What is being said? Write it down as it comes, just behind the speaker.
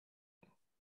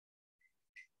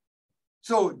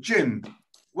So, Jim,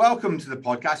 welcome to the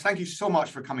podcast. Thank you so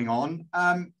much for coming on.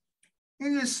 Let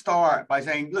me just start by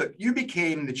saying, look, you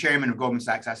became the chairman of Goldman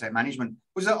Sachs Asset Management.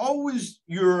 Was it always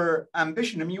your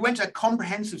ambition? I mean, you went to a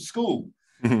comprehensive school.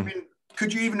 I mean,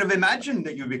 could you even have imagined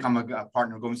that you would become a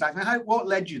partner of Goldman Sachs? I mean, what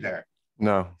led you there?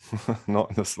 No,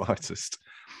 not in the slightest.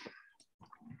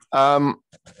 At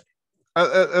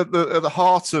the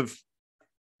heart of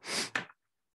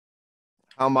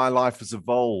how my life has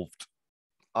evolved,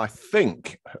 I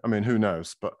think, I mean, who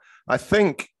knows, but I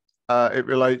think it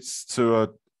relates to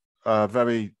a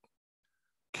very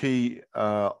key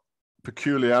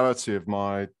peculiarity of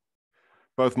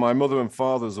both my mother and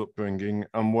father's upbringing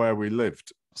and where we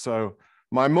lived. So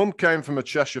my mum came from a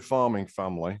Cheshire farming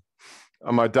family,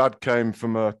 and my dad came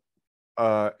from a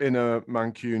inner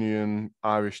Mancunian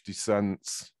Irish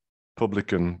descent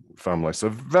publican family. So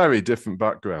very different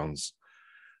backgrounds.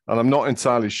 And I'm not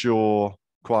entirely sure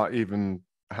quite even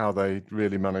how they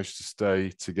really managed to stay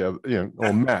together,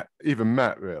 or met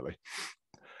really.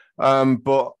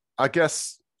 But I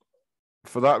guess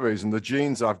for that reason, the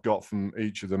genes I've got from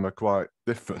each of them are quite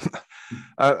different.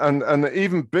 And an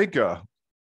even bigger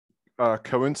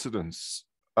coincidence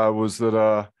was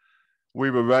that we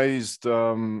were raised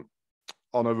on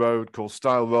a road called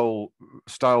Stile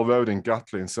Road in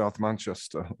Gatley in South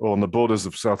Manchester, or on the borders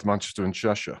of South Manchester and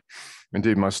Cheshire.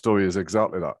 Indeed, my story is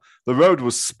exactly that. The road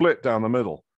was split down the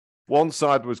middle. One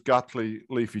side was Gatley,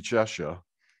 leafy Cheshire.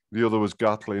 The other was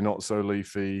Gatley, not so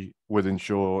leafy,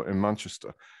 Wythenshawe in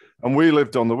Manchester. And we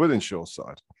lived on the Wythenshawe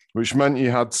side, which meant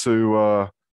you had to,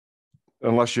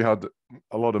 unless you had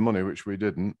a lot of money, which we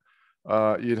didn't,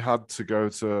 you'd had to go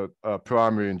to a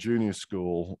primary and junior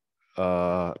school in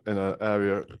an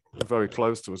area very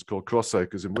close to us called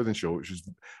Crossacres in Wythenshawe, which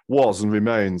was and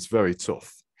remains very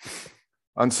tough.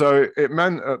 And so it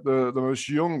meant at the most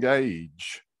young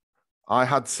age, I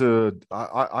had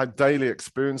daily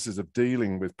experiences of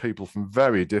dealing with people from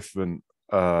very different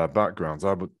backgrounds.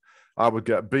 I would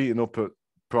get beaten up at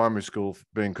primary school for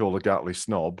being called a Gatley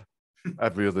snob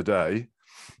every other day.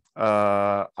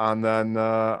 And then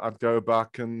I'd go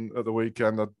back, and at the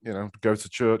weekend, I'd go to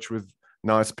church with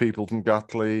nice people from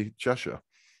Gatley, Cheshire.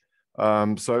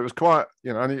 So it was quite,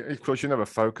 and of course you never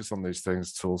focus on these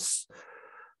things till,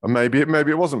 and maybe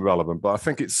it wasn't relevant, but I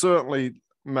think it certainly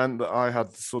meant that I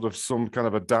had sort of some kind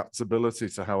of adaptability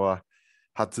to how I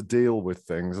had to deal with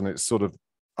things. And it sort of,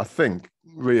 I think,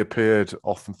 reappeared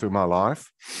often through my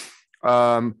life.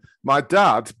 My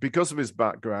dad, because of his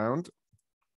background,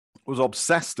 was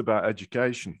obsessed about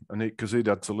education, and because he'd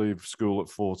had to leave school at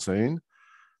 14.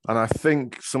 And I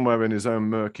think somewhere in his own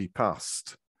murky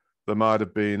past, there might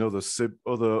have been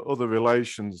other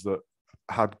relations that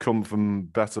had come from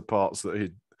better parts that he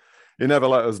never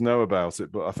let us know about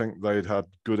it, but I think they'd had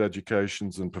good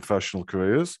educations and professional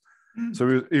careers.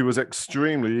 So he was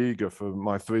extremely eager for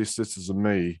my three sisters and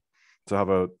me to have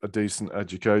a decent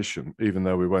education, even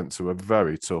though we went to a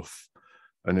very tough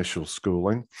initial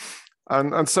schooling.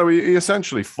 And so he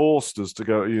essentially forced us to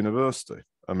go to university.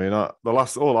 I mean,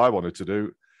 all I wanted to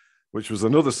do, which was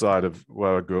another side of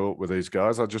where I grew up with these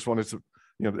guys, I just wanted to,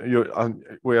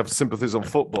 we have sympathies on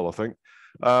football, I think.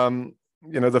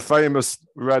 The famous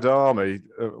Red Army,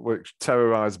 which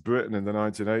terrorized Britain in the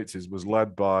 1980s, was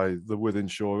led by the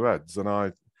Wythenshawe Reds. And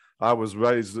I was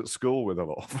raised at school with a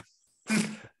lot of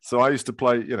them. So I used to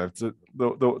play,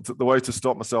 the way to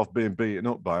stop myself being beaten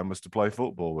up by them was to play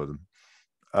football with them.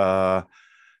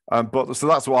 So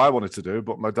that's what I wanted to do.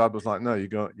 But my dad was like, no, you're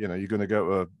going to go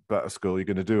to a better school, you're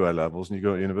going to do A-levels, and you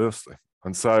go to university.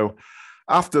 And so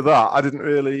after that,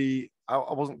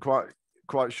 I wasn't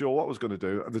quite sure what I was going to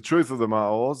do. And the truth of the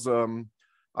matter was,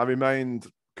 I remained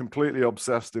completely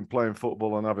obsessed in playing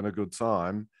football and having a good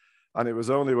time. And it was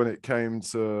only when it came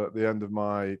to the end of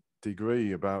my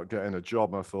degree about getting a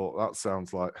job, I thought, that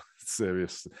sounds like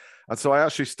serious. And so I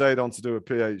actually stayed on to do a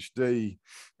PhD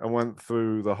and went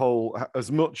through the whole,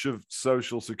 as much of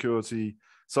social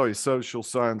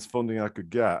science funding I could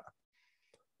get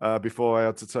before I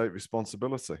had to take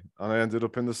responsibility. And I ended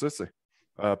up in the city.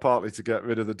 Partly to get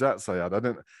rid of the debts I had. I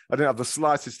didn't have the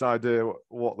slightest idea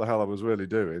what the hell I was really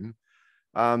doing.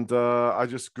 And I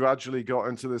just gradually got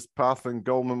into this path, and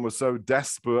Goldman was so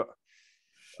desperate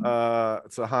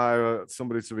to hire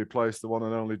somebody to replace the one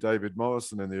and only David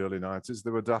Morrison in the early 90s,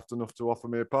 they were daft enough to offer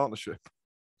me a partnership.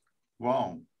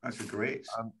 Wow, that's a great.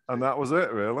 And that was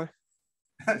it, really.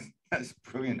 That's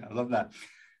brilliant. I love that.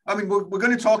 I mean, we're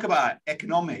going to talk about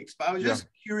economics, but I was just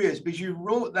curious, because you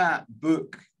wrote that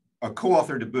book, or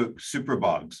co-authored the book,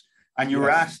 Superbugs, and you were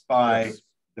asked by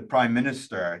the Prime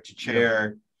Minister to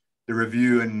chair the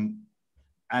review in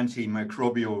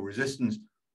antimicrobial resistance.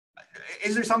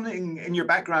 Is there something in your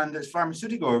background that's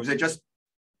pharmaceutical, or was it just?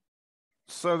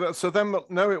 So then,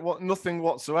 no, it was nothing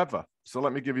whatsoever. So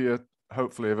let me give you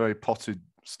hopefully a very potted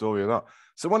story of that.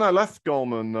 So when I left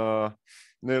Goldman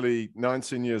nearly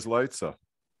 19 years later,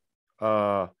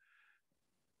 yeah,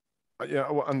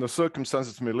 and the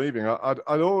circumstances of me leaving,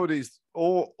 I'd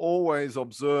always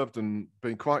observed and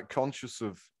been quite conscious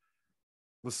of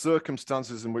the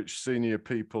circumstances in which senior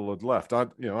people had left.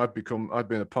 I'd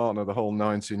been a partner the whole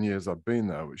 19 years I'd been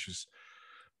there, which is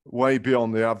way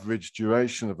beyond the average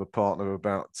duration of a partner of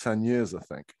about 10 years, I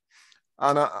think.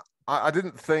 And I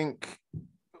didn't think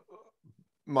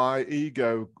my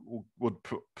ego would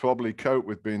probably cope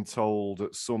with being told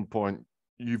at some point,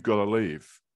 you've got to leave,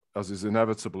 as is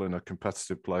inevitable in a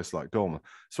competitive place like Goldman.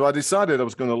 So I decided I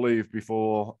was going to leave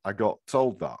before I got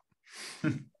told that.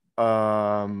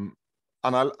 And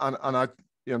I,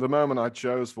 the moment I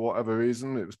chose, for whatever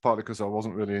reason, it was partly because I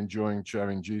wasn't really enjoying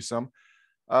chairing GSAM.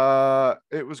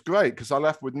 It was great because I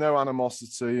left with no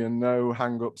animosity and no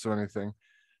hang-ups or anything.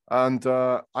 And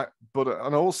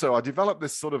also I developed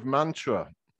this sort of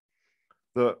mantra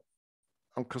that,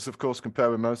 because of course,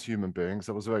 compared with most human beings,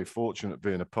 I was very fortunate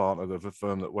being a partner of a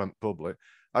firm that went public.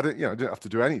 I didn't have to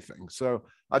do anything. So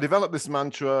I developed this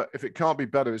mantra: if it can't be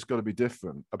better, it's got to be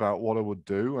different, about what I would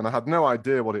do. And I had no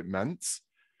idea what it meant,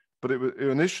 but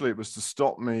initially it was to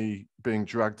stop me being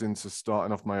dragged into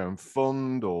starting off my own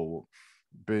fund, or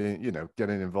being,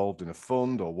 getting involved in a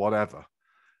fund or whatever.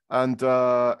 And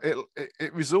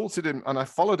it resulted in, and I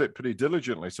followed it pretty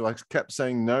diligently. So I kept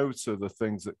saying no to the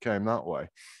things that came that way.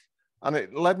 And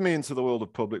it led me into the world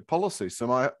of public policy.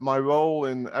 So my role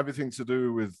in everything to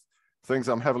do with things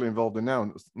I'm heavily involved in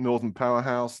now, Northern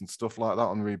Powerhouse and stuff like that,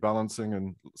 on rebalancing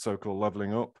and so-called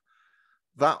leveling up,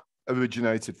 that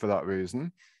originated for that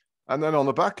reason. And then on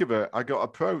the back of it, I got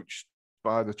approached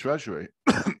by the Treasury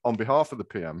on behalf of the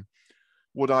PM.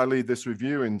 Would I lead this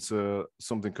review into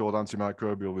something called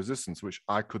antimicrobial resistance, which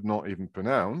I could not even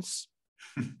pronounce?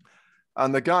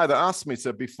 And the guy that asked me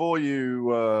said, before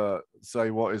you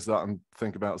say what is that and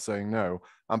think about saying no,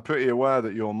 I'm pretty aware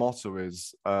that your motto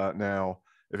is now,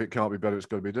 if it can't be better, it's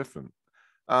got to be different.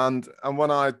 And when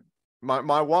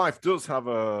my wife does have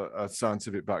a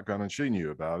scientific background, and she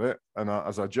knew about it. And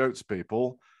as I joked to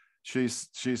people, she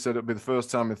said it'll be the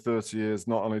first time in 30 years,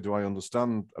 not only do I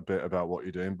understand a bit about what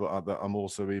you're doing, but that I'm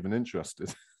also even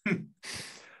interested. And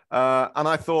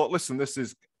I thought, listen,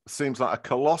 seems like a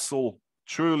colossal,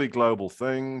 truly global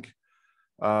thing.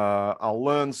 I'll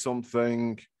learn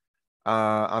something,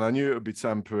 and I knew it would be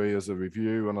temporary as a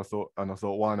review. And I thought,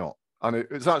 why not? And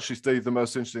it's actually, Steve, the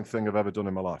most interesting thing I've ever done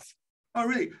in my life. Oh,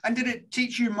 really? And did it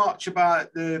teach you much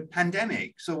about the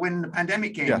pandemic? So when the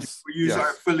pandemic came, yes, were you sort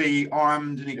of fully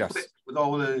armed and equipped with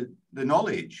all the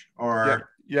knowledge? Or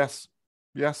yes,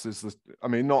 is the, I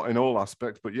mean, not in all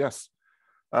aspects, but yes.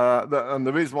 And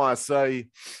the reason why I say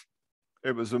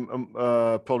it was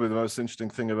probably the most interesting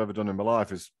thing I've ever done in my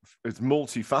life is it's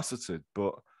multifaceted,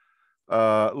 but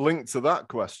linked to that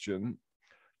question,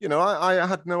 I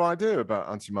had no idea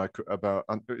about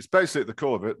it's basically at the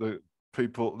core of it, the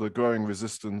growing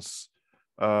resistance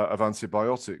of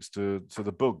antibiotics to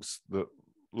the bugs that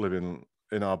live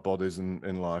in our bodies and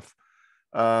in life.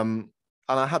 And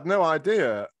I had no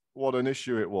idea what an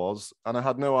issue it was, and I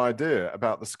had no idea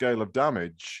about the scale of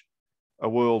damage a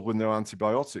world with no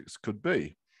antibiotics could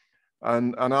be.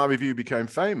 And our review became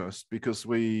famous because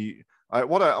and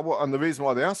the reason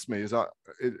why they asked me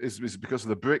is because of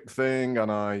the BRIC thing,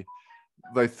 and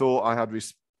they thought I had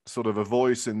sort of a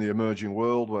voice in the emerging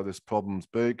world where this problem's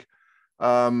big.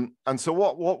 And so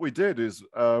what we did is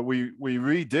we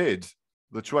redid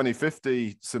the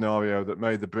 2050 scenario that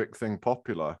made the BRIC thing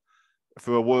popular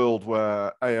for a world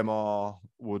where AMR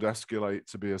would escalate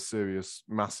to be a serious,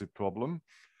 massive problem.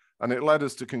 And it led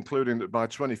us to concluding that by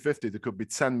 2050, there could be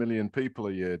 10 million people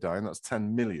a year dying. That's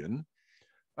 10 million,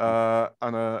 and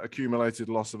an accumulated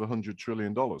loss of $100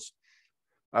 trillion.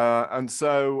 And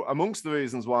so amongst the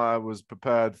reasons why I was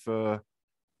prepared for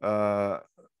the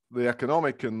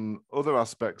economic and other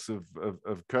aspects of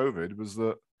COVID was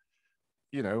that,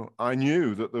 I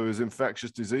knew that there was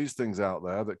infectious disease things out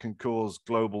there that can cause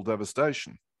global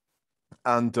devastation.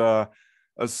 And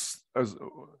as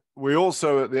we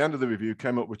also, at the end of the review,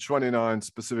 came up with 29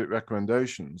 specific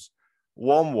recommendations.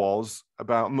 One was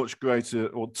about much greater,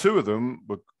 or two of them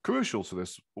were crucial to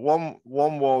this. One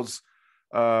was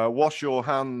wash your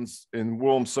hands in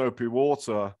warm soapy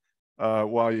water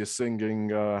while you're singing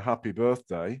Happy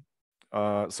Birthday.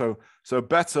 So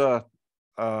better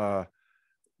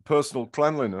personal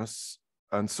cleanliness,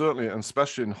 and certainly, and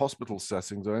especially in hospital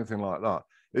settings or anything like that,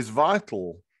 is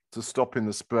vital to stopping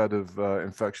the spread of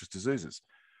infectious diseases.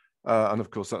 And of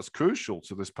course, that's crucial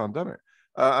to this pandemic.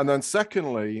 And then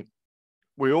secondly,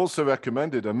 we also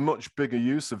recommended a much bigger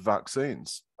use of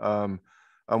vaccines. And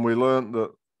we learned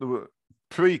that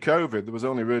pre-COVID, there was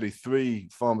only really 3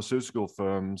 pharmaceutical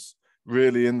firms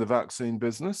really in the vaccine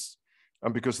business.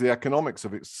 And because the economics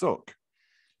of it suck.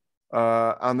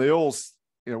 And they all,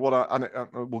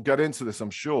 we'll get into this, I'm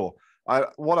sure.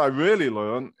 What I really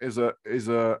learned is a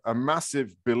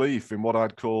massive belief in what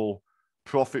I'd call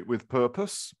profit with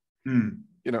purpose.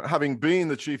 Having been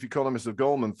the chief economist of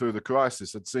Goldman through the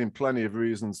crisis, I'd seen plenty of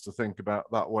reasons to think about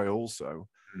that way also.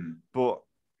 But,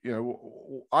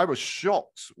 I was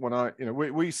shocked when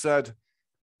we said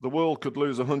the world could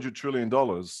lose $100 trillion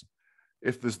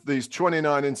if these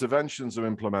 29 interventions are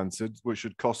implemented, which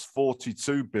should cost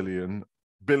 42 billion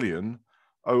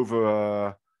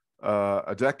over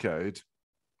a decade.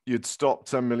 You'd stop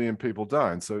 10 million people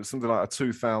dying. So it's something like a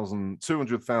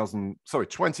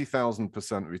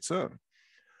 20,000% return.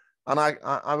 And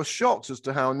I was shocked as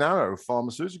to how narrow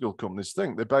pharmaceutical companies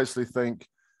think. They basically think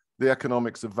the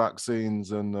economics of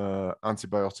vaccines and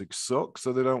antibiotics suck,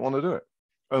 so they don't want to do it,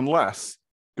 unless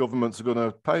governments are going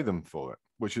to pay them for it,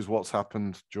 which is what's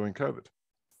happened during COVID.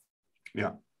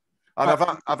 Yeah.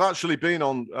 And I've actually been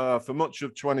on, for much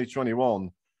of 2021,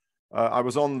 I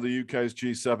was on the UK's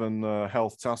G7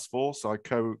 health task force. I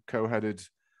co-headed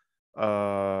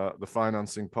the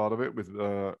financing part of it with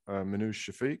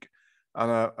Minouche Shafiq.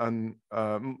 And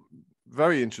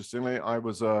very interestingly, I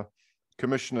was a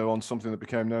commissioner on something that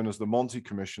became known as the Monti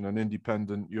Commission, an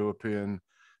independent European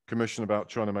commission about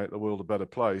trying to make the world a better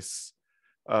place,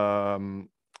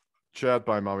 chaired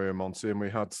by Mario Monti. And we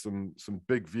had some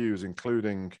big views,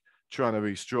 including trying to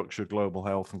restructure global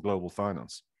health and global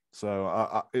finance.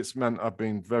 So it's meant I've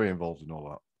been very involved in all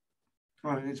that.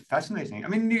 Well, it's fascinating. I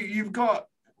mean, you've got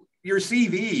your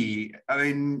CV. I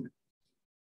mean,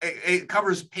 it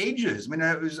covers pages. I mean,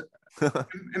 I was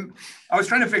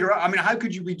trying to figure out. I mean, how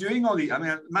could you be doing all these? I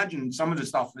mean, imagine some of the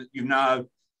stuff that you've now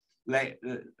let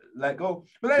go.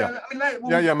 But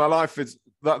yeah. My life is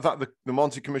that the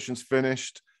Monti Commission's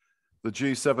finished. The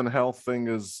G7 health thing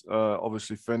is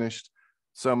obviously finished.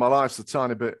 So my life's a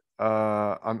tiny bit.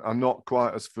 I'm not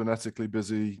quite as frenetically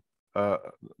busy at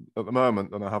the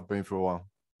moment than I have been for a while.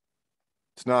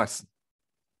 It's nice.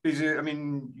 I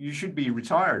mean, you should be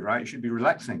retired, right? You should be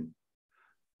relaxing.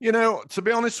 To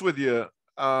be honest with you,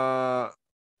 the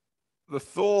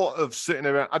thought of sitting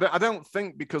around, I don't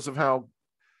think, because of how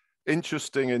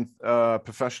interesting in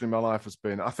professionally my life has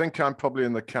been, I think I'm probably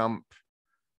in the camp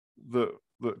that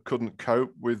couldn't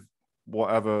cope with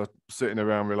whatever sitting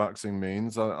around relaxing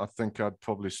means. I think I'd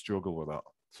probably struggle with that,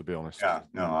 to be honest. Yeah,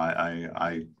 no,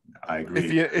 I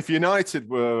agree. If United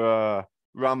were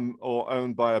run or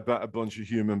owned by a better bunch of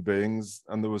human beings,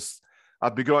 and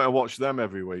I'd be going to watch them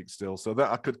every week still. So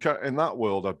that I could, in that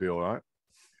world, I'd be all right.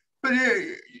 But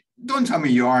don't tell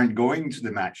me you aren't going to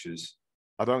the matches.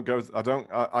 I don't go.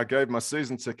 I gave my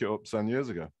season ticket up 10 years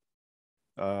ago,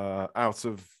 out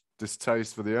of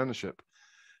distaste for the ownership.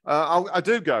 I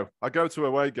do go. I go to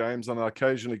away games, and I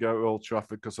occasionally go to Old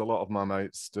Trafford because a lot of my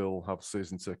mates still have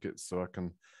season tickets, so I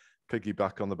can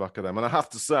piggyback on the back of them. And I have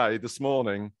to say, this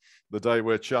morning, the day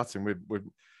we're chatting, we've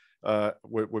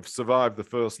survived the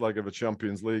first leg of a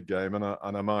Champions League game, and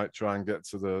I might try and get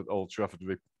to the Old Trafford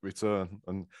return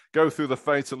and go through the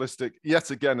fatalistic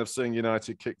yet again of seeing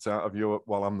United kicked out of Europe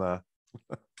while I'm there.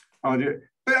 Oh,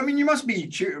 dear. But I mean, you must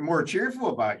be more cheerful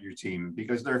about your team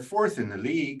because they're fourth in the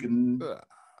league. And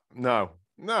no,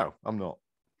 I'm not.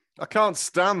 I can't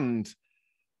stand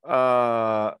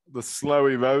the slow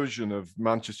erosion of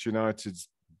Manchester United's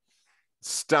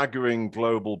staggering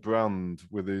global brand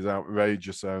with these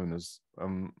outrageous owners.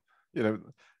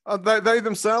 They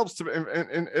themselves,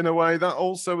 in a way, that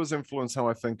also has influenced how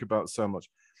I think about so much.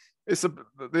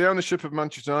 The ownership of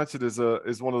Manchester United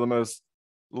is one of the most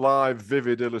live,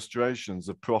 vivid illustrations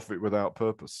of profit without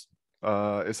purpose.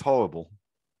 It's horrible.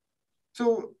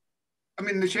 So, I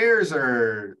mean, the shares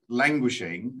are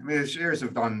languishing. I mean, the shares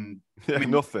have done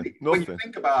nothing. When you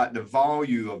think about the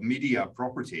value of media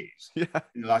properties in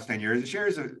the last 10 years, the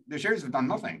shares have done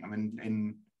nothing. I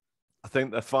mean, I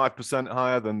think they're 5%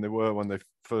 higher than they were when they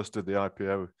first did the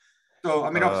IPO. So, I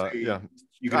mean, obviously,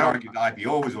 you can argue the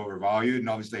IPO was overvalued, and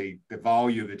obviously the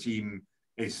value of the team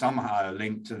is somehow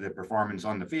linked to the performance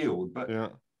on the field. But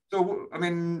so, I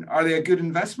mean, are they a good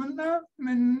investment now? I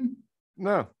mean,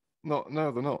 no,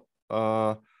 they're not.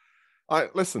 I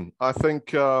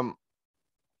think it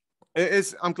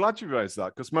is. I'm glad you raised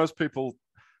that, because most people,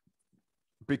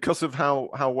 because of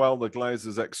how well the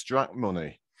Glazers extract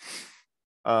money,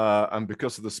 and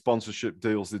because of the sponsorship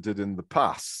deals they did in the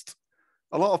past,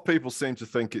 a lot of people seem to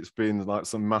think it's been like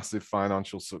some massive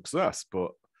financial success,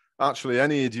 but actually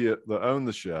any idiot that owned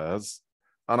the shares,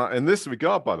 and in this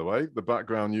regard, by the way, the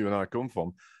background you and I come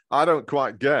from, I don't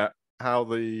quite get how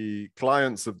the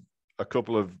clients of a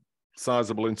couple of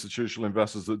sizable institutional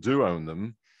investors that do own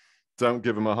them don't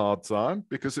give them a hard time,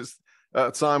 because it's at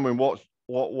a time when what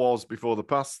was before the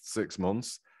past 6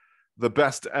 months, the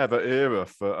best ever era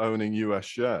for owning US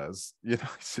shares,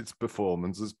 United's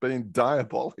performance has been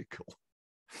diabolical.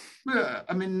 Yeah,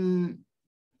 I mean,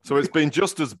 so it's been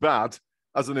just as bad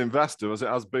as an investor as it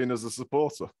has been as a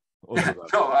supporter.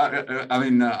 No,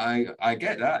 I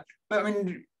get that, but I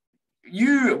mean,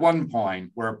 you at one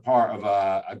point were part of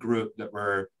a group that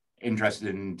were interested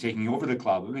in taking over the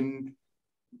club. I mean,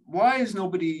 why has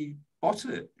nobody bought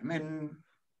it? I mean,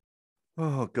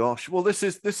 oh gosh, well, this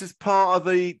is part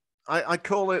of the, I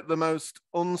call it the most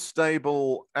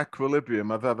unstable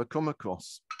equilibrium I've ever come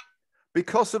across,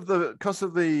 because of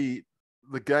the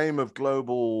game of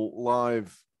global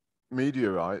live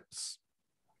media rights.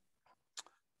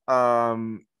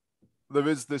 There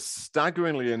is this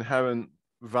staggeringly inherent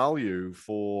value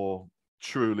for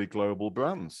truly global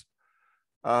brands.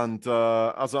 And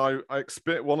as I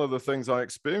expect, one of the things I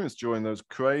experienced during those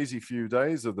crazy few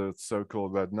days of the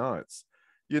so-called Red Nights,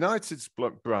 United's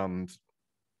brand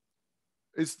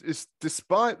is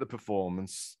despite the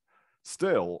performance,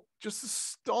 still just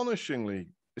astonishingly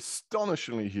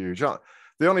huge.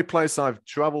 The only place I've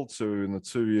traveled to in the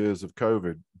 2 years of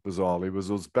COVID, bizarrely, was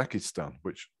Uzbekistan,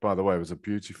 which, by the way, was a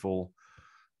beautiful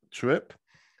trip.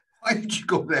 Why did you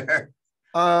go there?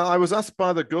 I was asked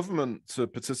by the government to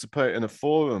participate in a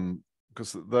forum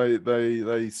because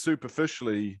they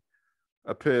superficially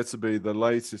appear to be the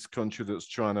latest country that's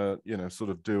trying to,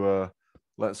 sort of do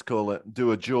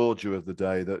a Georgia of the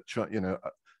day, that,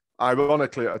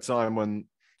 ironically at a time when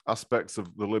aspects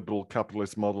of the liberal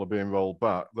capitalist model are being rolled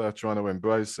back, they're trying to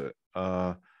embrace it.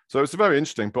 So it's very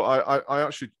interesting, but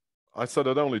I said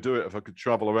I'd only do it if I could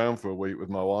travel around for a week with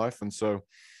my wife. And so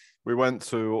we went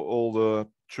to all the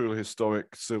truly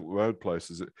historic Silk Road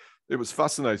places. It was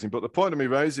fascinating. But the point of me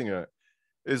raising it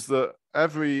is that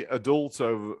every adult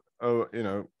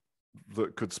that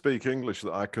could speak English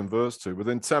that I conversed to,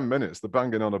 within 10 minutes, they're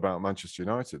banging on about Manchester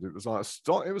United. It was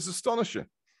it was astonishing.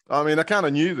 I mean, I kind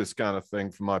of knew this kind of thing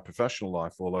from my professional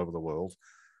life all over the world,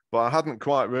 but I hadn't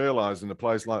quite realized in a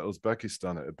place like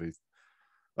Uzbekistan it'd be.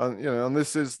 And and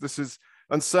this is,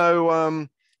 and so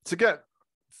to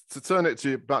turn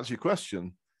it back to your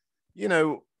question,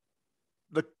 the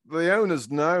owners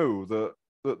know that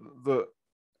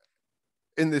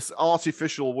in this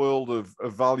artificial world of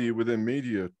value within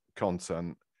media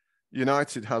content,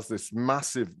 United has this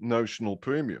massive notional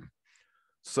premium.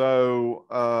 So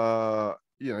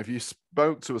if you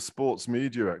spoke to a sports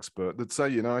media expert, they'd say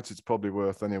United's probably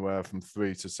worth anywhere from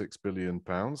 £3 to £6 billion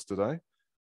today.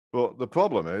 But the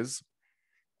problem is,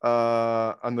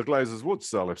 and the Glazers would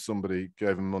sell if somebody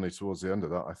gave them money towards the end of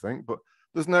that, I think. But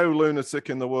there's no lunatic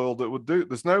in the world that would do.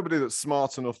 There's nobody that's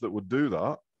smart enough that would do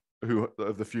that.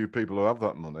 Of the few people who have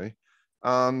that money,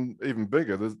 and even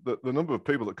bigger, the number of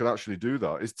people that could actually do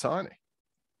that is tiny.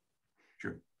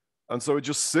 Sure. And so it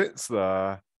just sits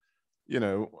there,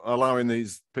 allowing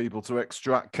these people to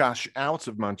extract cash out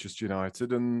of Manchester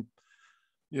United, and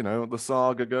the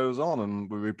saga goes on, and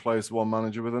we replace one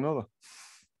manager with another.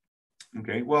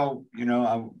 Okay, well,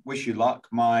 I wish you luck.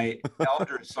 My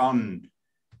elder son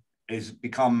has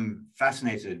become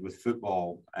fascinated with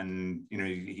football, and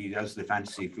he does the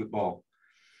fantasy football,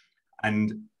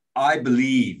 and I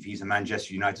believe he's a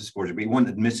Manchester United supporter, but he won't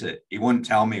admit it. He won't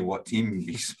tell me what team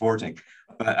he's supporting.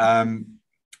 But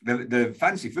the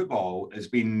fantasy football has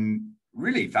been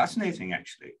really fascinating,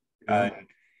 actually.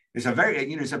 It's a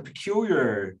very, it's a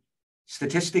peculiar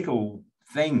statistical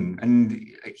thing, and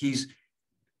he's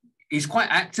quite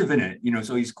active in it.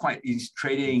 So he's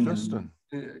trading. Interesting.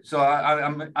 So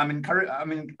I'm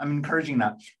encouraging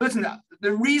that. Listen,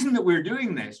 the reason that we're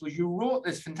doing this was you wrote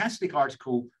this fantastic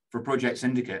article for Project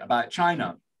Syndicate about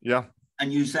China. Yeah.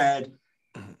 And you said,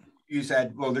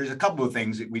 well, there's a couple of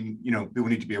things that people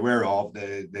need to be aware of.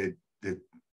 The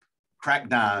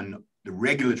crackdown, the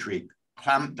regulatory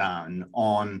clampdown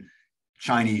on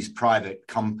Chinese private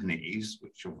companies,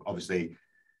 which obviously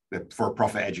the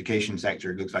for-profit education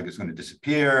sector looks like it's going to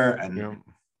disappear, and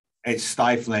it's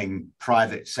stifling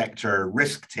private sector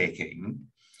risk-taking.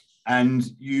 And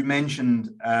you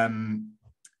mentioned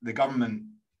the government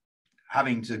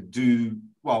having to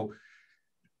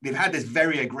they've had this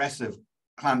very aggressive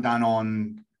clampdown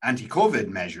on anti-COVID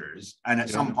measures, and at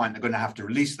some point they're going to have to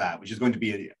release that, which is going to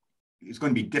be it's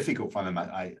going to be difficult for them,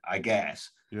 I guess.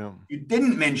 Yeah. You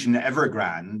didn't mention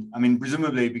Evergrande. I mean,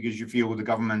 presumably because you feel the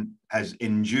government has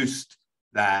induced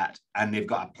that and they've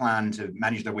got a plan to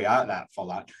manage their way out of that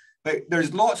fallout. But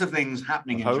there's lots of things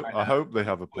happening in China. I hope they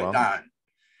have a plan.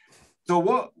 So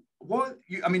what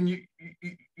you, I mean,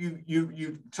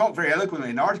 you talked very eloquently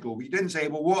in the article, but you didn't say,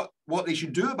 well, what they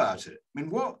should do about it. I mean,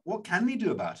 what can they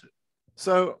do about it?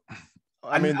 So,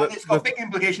 I mean, it's got big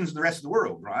implications for the rest of the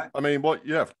world, right? I mean,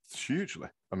 hugely.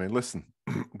 I mean, listen,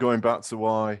 going back to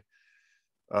why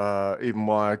I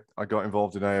got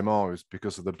involved in AMR is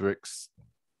because of the BRICS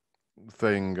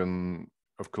thing, and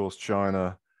of course,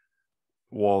 China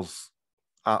was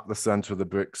at the center of the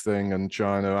BRICS thing, and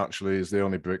China actually is the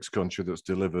only BRICS country that's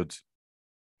delivered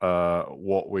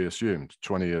what we assumed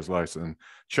 20 years later. And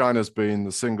China's been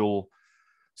the single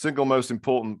most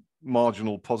important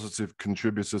marginal positive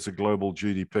contributor to global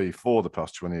GDP for the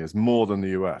past 20 years, more than the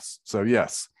US. So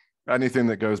yes, anything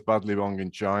that goes badly wrong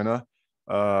in China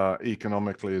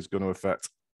economically is going to affect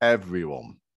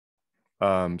everyone.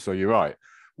 So you're right.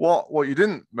 What you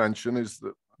didn't mention is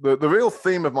that the real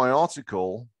theme of my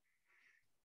article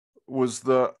was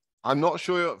that I'm not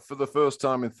sure for the first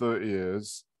time in 30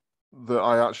 years that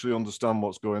I actually understand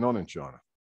what's going on in China,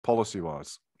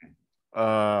 policy-wise.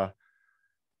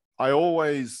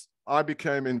 I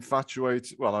became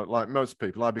infatuated, well, like most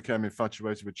people, I became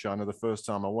infatuated with China the first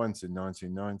time I went in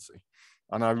 1990.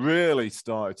 And I really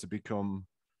started to become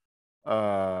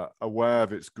aware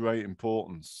of its great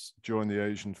importance during the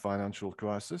Asian financial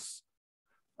crisis.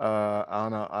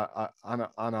 And I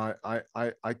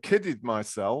kidded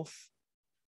myself,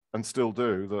 and still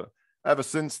do, that ever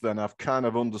since then, I've kind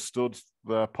of understood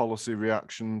their policy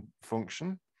reaction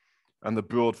function and the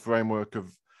broad framework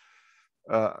of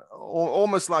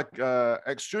almost like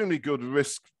extremely good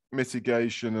risk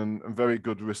mitigation and very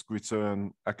good risk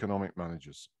return economic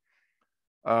managers.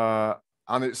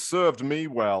 And it served me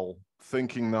well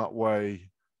thinking that way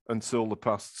until the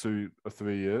past 2 or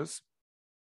 3 years.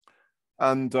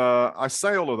 And I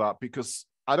say all of that because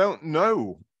I don't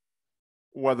know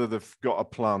whether they've got a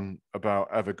plan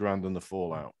about Evergrande and the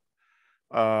fallout.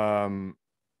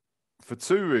 For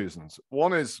 2 reasons.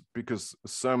 One is because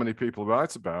so many people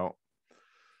write about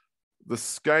the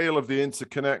scale of the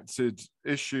interconnected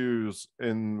issues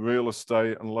in real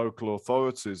estate and local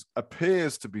authorities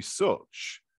appears to be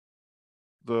such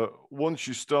that once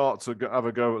you start to have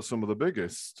a go at some of the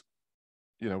biggest,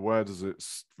 where does it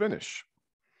finish?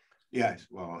 Yes,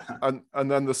 well.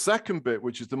 and then the second bit,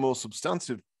 which is the more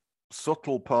substantive,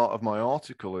 subtle part of my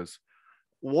article, is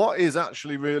what is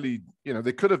actually really,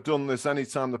 they could have done this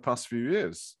anytime the past few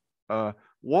years.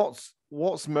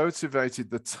 What's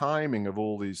motivated the timing of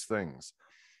all these things?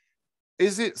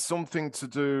 Is it something to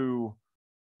do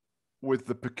with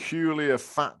the peculiar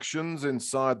factions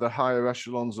inside the higher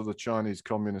echelons of the Chinese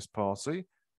Communist Party,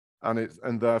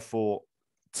 and therefore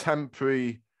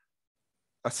temporary,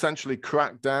 essentially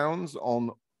crackdowns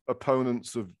on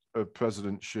opponents of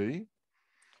President Xi?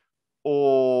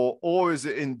 Or is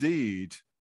it indeed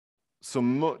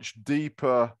some much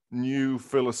deeper new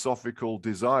philosophical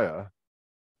desire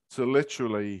to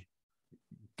literally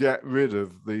get rid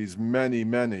of these many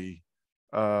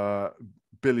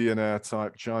billionaire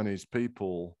type Chinese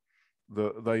people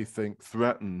that they think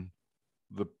threaten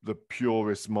the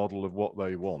purest model of what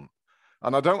they want?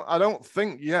 And I don't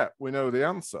think yet we know the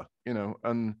answer,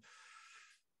 and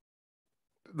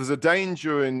there's a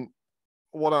danger in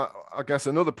what I guess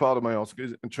another part of my article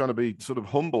is, and trying to be sort of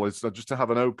humble, is just to have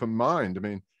an open mind. I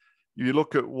mean, you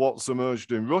look at what's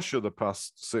emerged in Russia the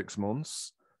past 6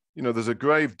 months, there's a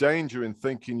grave danger in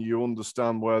thinking you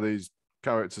understand where these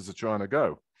characters are trying to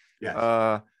go.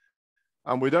 Yes.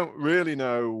 And we don't really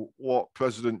know what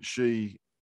President Xi,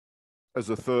 as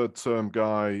a third-term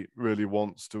guy, really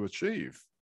wants to achieve.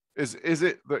 Is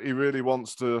it that he really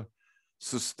wants to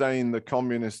sustain the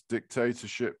communist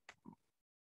dictatorship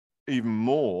even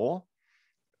more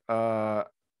to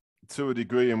a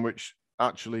degree in which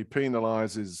actually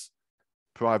penalizes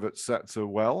private sector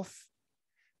wealth,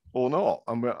 or not?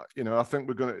 And I think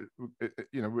we're going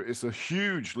to, it's a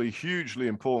hugely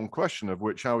important question, of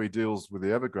which how he deals with the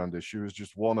Evergrande issue is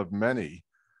just one of many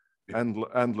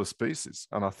endless pieces.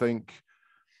 And I think,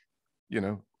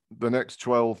 the next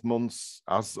 12 months,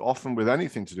 as often with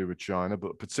anything to do with China,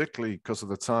 but particularly because of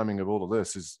the timing of all of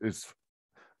this, is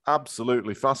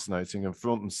absolutely fascinating and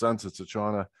front and center to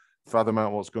trying to fathom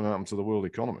out what's going to happen to the world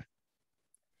economy.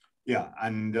 Yeah,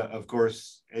 and of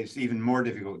course, it's even more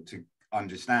difficult to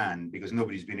understand because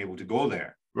nobody's been able to go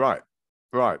there. Right.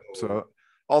 So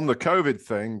on the COVID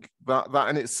thing, that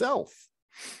in itself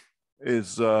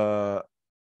is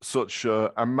such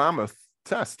a mammoth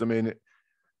test. I mean, it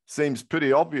seems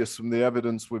pretty obvious from the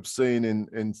evidence we've seen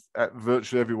in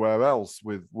virtually everywhere else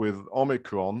with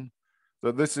Omicron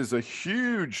that this is a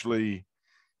hugely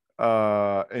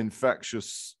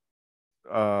infectious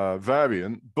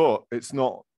variant, but it's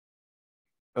not,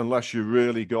 unless you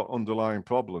really got underlying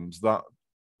problems, that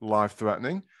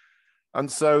life-threatening.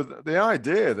 And so the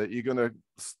idea that you're going to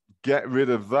get rid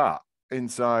of that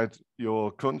inside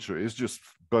your country is just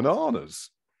bananas.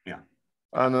 Yeah.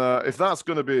 And if that's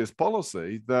going to be his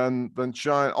policy, then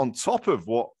China, on top of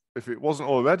what, if it wasn't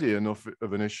already enough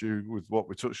of an issue with what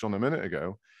we touched on a minute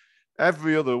ago,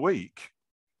 every other week,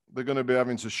 they're going to be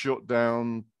having to shut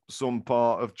down some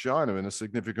part of China in a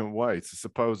significant way to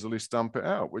supposedly stamp it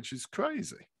out, which is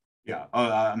crazy. Yeah.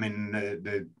 I mean,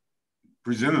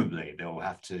 presumably they'll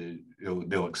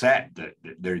accept that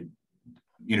they're,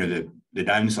 the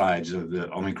downsides of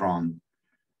the Omicron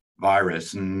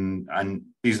virus, and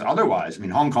these otherwise, I mean,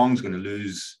 Hong Kong's going to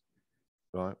lose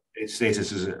its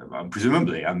status as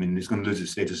presumably, I mean, it's going to lose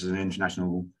its status as an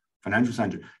international financial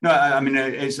center. No, I mean,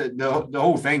 it's the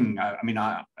whole thing. I mean,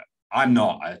 I'm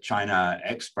not a China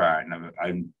expert, and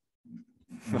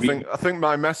I think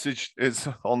my message is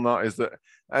on that is that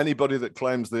anybody that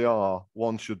claims they are,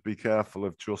 one should be careful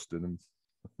of trusting them.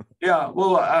 Yeah,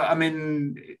 well, I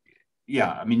mean,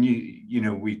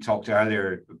 we talked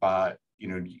earlier about,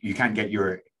 you can't get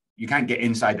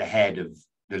inside the head of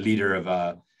the leader of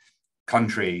a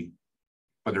country,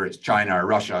 whether it's China or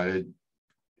Russia.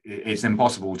 It's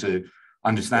impossible to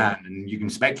understand, and you can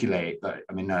speculate, but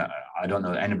I mean, I don't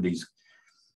know that anybody's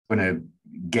going to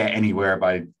get anywhere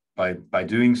by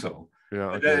doing so.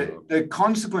 Yeah, the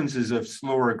consequences of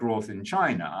slower growth in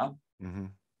China,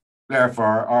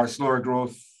 therefore, are slower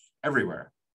growth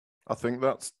everywhere. I think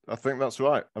that's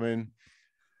right. I mean,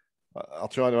 I'll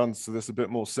try to answer this a bit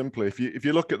more simply. If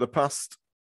you look at the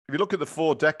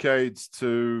 4 decades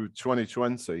to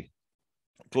 2020,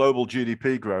 global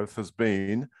GDP growth has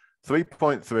been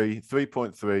 3.3,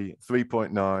 3.3,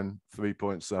 3.9,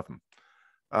 3.7.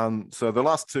 And so the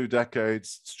last 2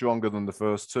 decades stronger than the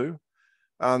first 2.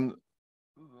 And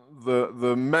the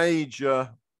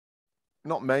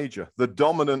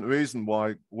dominant reason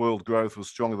why world growth was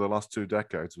stronger the last 2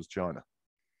 decades was China.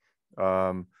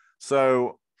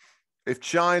 So if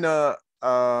China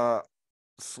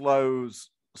slows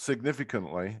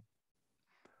significantly,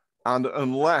 and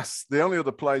unless the only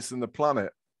other place in the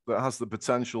planet that has the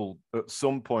potential at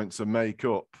some point to make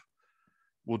up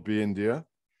would be India,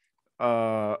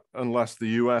 unless the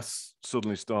US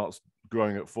suddenly starts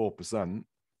growing at 4%,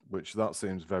 which that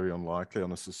seems very unlikely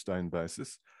on a sustained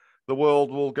basis, the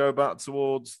world will go back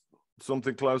towards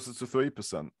something closer to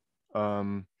 3%.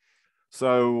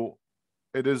 So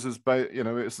it is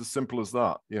it's as simple as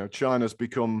that. China's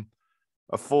become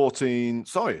a 16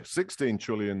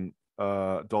 trillion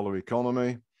dollar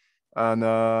economy, and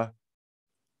that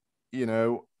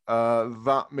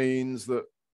means that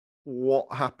what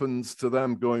happens to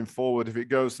them going forward, if it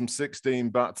goes from 16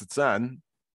 back to 10,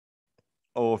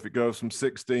 or if it goes from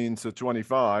 16 to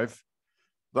 25,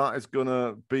 that is going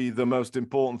to be the most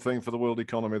important thing for the world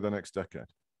economy the next decade.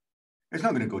 It's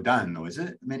not going to go down, though, is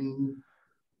it?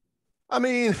 I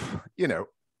mean,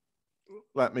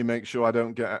 let me make sure I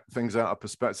don't get things out of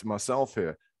perspective myself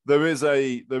here. There is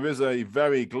a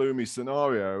very gloomy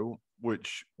scenario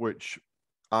which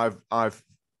I've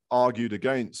argued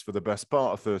against for the best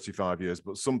part of 35 years,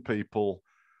 but some people,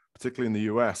 particularly in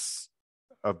the US,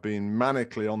 have been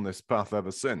manically on this path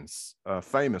ever since.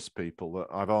 Famous people that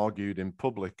I've argued in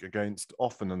public against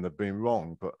often, and they've been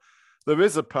wrong. But there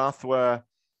is a path where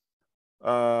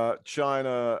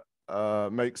China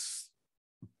makes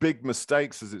big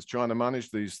mistakes as it's trying to manage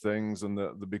these things, and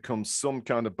there becomes some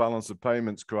kind of balance of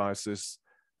payments crisis.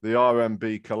 The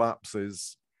RMB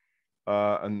collapses,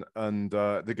 and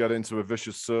they get into a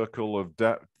vicious circle of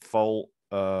debt default,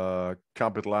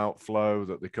 capital outflow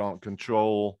that they can't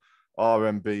control.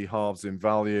 RMB halves in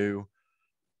value,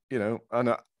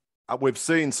 and we've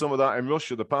seen some of that in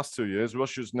Russia the past 2 years.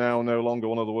 Russia's now no longer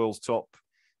one of the world's top,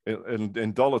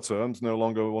 in dollar terms, no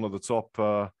longer one of the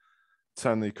top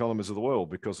 10 economies of the world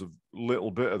because of a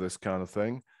little bit of this kind of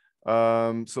thing.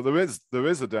 So there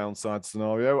is a downside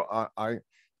scenario.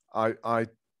 I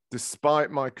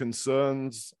despite my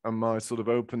concerns and my sort of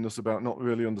openness about not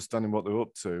really understanding what they're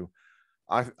up to,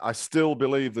 I still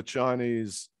believe the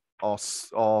Chinese are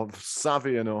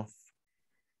savvy enough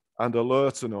and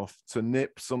alert enough to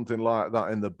nip something like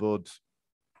that in the bud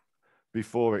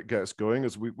before it gets going.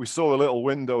 As we saw a little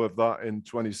window of that in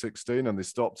 2016, and they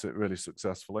stopped it really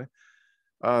successfully.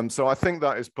 So I think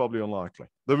that is probably unlikely.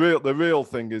 The real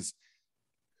thing is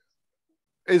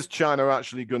is China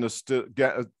actually going to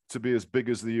get to be as big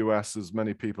as the US as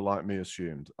many people like me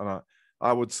assumed? And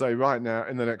I would say right now,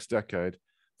 in the next decade,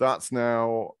 that's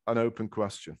now an open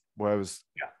question. Whereas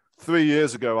 3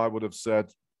 years ago, I would have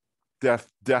said,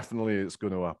 definitely it's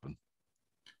going to happen.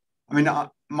 I mean,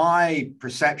 my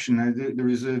perception, there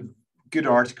was a good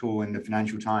article in the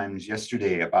Financial Times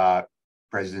yesterday about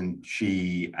President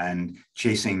Xi and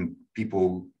chasing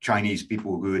people, Chinese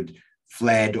people who had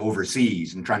fled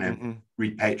overseas and trying to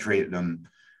repatriate them,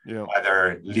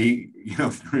 either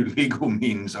through legal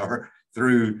means or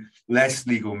through less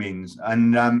legal means.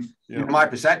 And my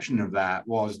perception of that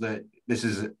was that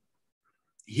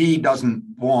he doesn't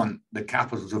want the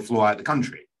capital to flow out of the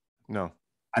country. No.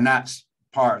 And that's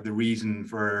part of the reason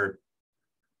for,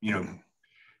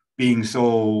 being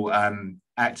so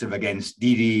active against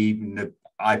Didi, the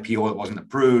IPO that wasn't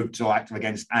approved, so active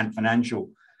against Ant Financial.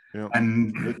 Yeah.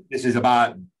 And this is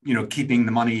about, keeping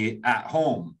the money at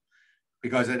home,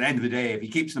 because at the end of the day, if he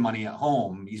keeps the money at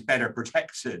home, he's better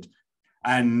protected.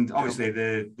 And obviously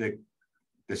the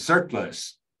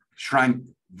surplus shrank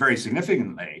very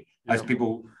significantly as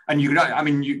people, and you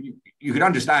could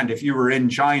understand if you were in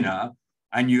China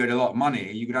and you had a lot of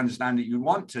money, you could understand that you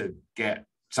want to get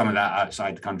some of that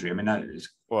outside the country. I mean, that is.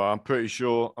 Well, I'm pretty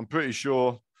sure,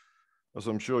 as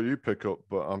I'm sure you pick up,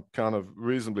 but I'm kind of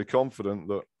reasonably confident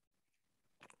that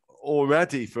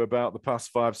already for about the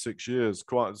past 5-6 years,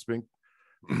 it's been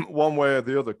one way or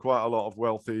the other, quite a lot of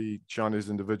wealthy Chinese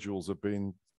individuals have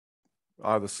been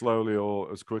either slowly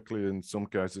or as quickly in some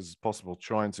cases as possible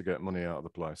trying to get money out of the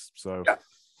place. So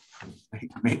it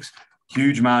makes a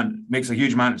huge amount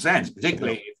of sense,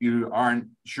 particularly if you aren't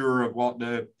sure of what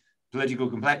the political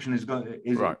complexion is going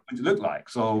to look like.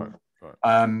 So,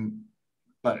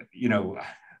 but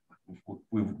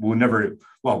we'll never.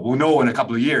 Well, we'll know in a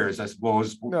couple of years, I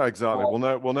suppose. No, exactly.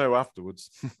 We'll know afterwards.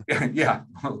 Yeah,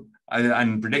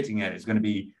 and predicting it is going to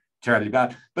be terribly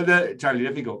bad, but terribly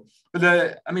difficult. But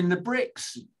the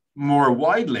BRICs more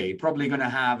widely probably going to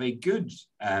have a good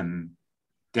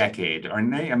decade,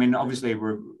 aren't they? I mean, obviously,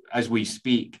 as we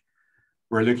speak,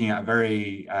 we're looking at a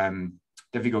very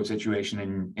difficult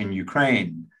situation in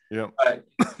Ukraine. Yeah. But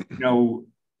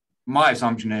my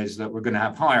assumption is that we're going to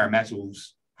have higher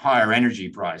metals, higher energy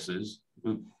prices.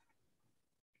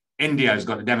 India has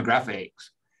got the demographics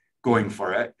going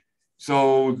for it.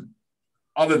 So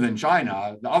other than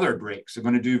China, the other BRICs are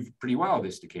going to do pretty well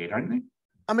this decade, aren't they?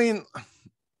 I mean,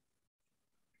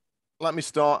 let me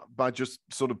start by just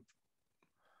sort of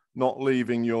not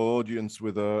leaving your audience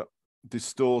with a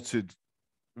distorted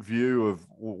view of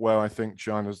where I think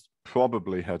China's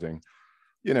probably heading.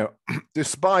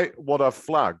 Despite what I've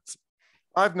flagged,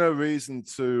 I've no reason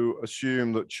to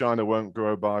assume that China won't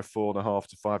grow by 4.5%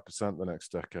 to 5% the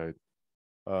next decade.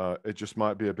 It just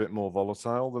might be a bit more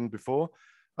volatile than before.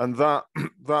 And that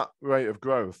rate of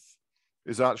growth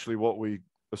is actually what we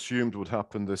assumed would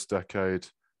happen this decade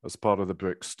as part of the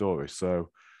BRICS story. So,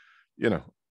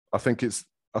 I think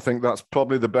that's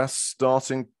probably the best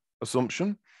starting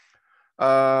assumption.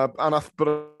 But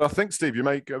I think, Steve, you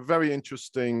make a very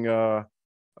interesting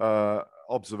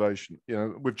observation.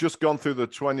 We've just gone through the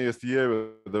 20th year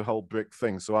of the whole BRIC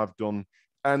thing. So I've done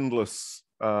endless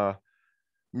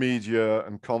media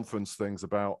and conference things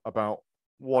about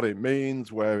what it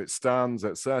means, where it stands,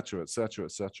 et cetera, et cetera,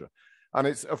 et cetera. And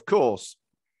it's, of course,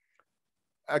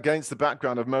 against the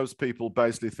background of most people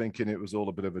basically thinking it was all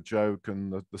a bit of a joke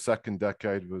and the second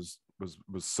decade was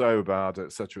so bad,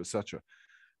 et cetera, et cetera.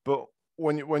 But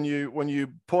when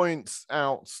you point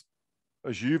out,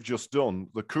 as you've just done,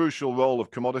 the crucial role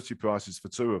of commodity prices for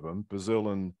two of them, Brazil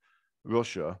and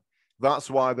Russia, that's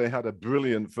why they had a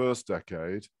brilliant first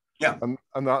decade. Yeah.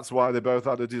 And that's why they both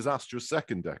had a disastrous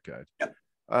second decade. Yeah.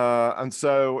 And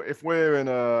so if we're in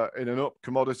an up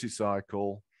commodity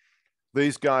cycle,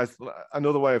 these guys,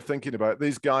 another way of thinking about it,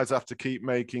 these guys have to keep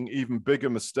making even bigger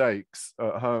mistakes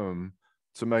at home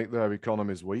to make their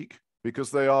economies weak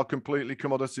because they are completely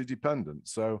commodity dependent.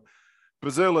 So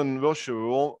Brazil and Russia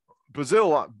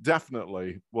Brazil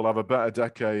definitely will have a better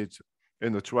decade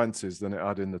in the 20s than it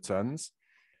had in the 10s.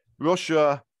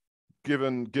 Russia,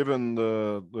 given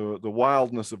the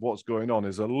wildness of what's going on,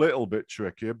 is a little bit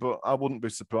trickier, but I wouldn't be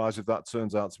surprised if that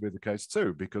turns out to be the case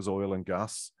too, because oil and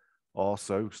gas are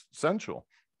so central.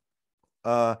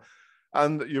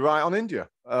 And you're right on India.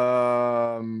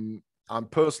 I'm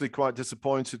personally quite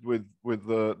disappointed with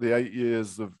the 8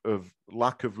 years of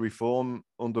lack of reform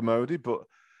under Modi, but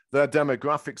their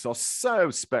demographics are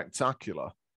so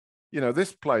spectacular.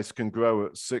 This place can grow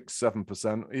at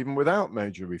 6-7% even without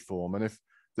major reform. And if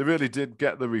they really did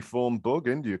get the reform bug,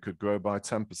 India could grow by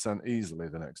 10% easily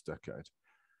the next decade.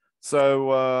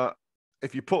 So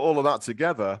if you put all of that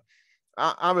together,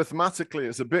 arithmetically,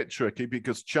 it's a bit tricky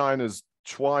because China's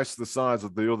twice the size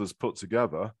of the others put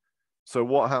together. So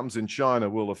what happens in China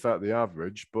will affect the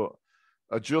average, but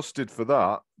adjusted for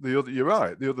that, you're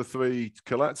right. The other three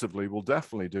collectively will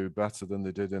definitely do better than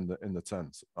they did in the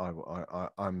 10s.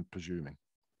 I'm presuming.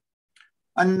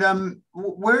 And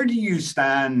where do you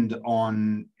stand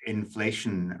on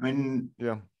inflation? I mean,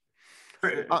 yeah,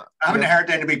 I haven't heard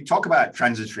anybody talk about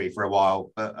transitory for a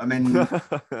while, but I mean,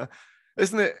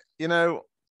 isn't it? You know,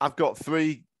 I've got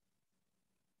three,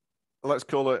 let's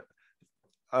call it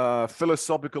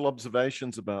philosophical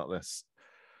observations about this.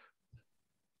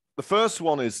 The first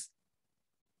one is,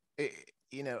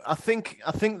 you know, I think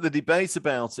the debate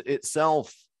about it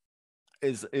itself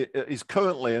is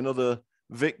currently another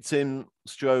victim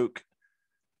stroke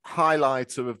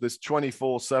highlighter of this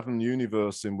 24/7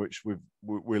 universe in which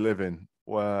we live in,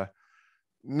 where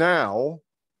now,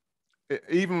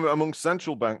 even among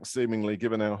central banks, seemingly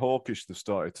given how hawkish they've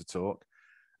started to talk,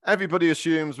 everybody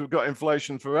assumes we've got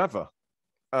inflation forever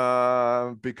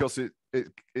because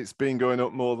it's been going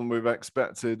up more than we've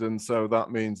expected, and so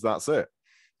that means that's it.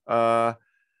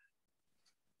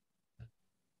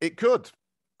 It could.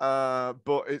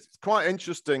 But it's quite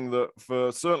interesting that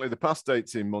for certainly the past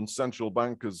 18 months, central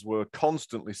bankers were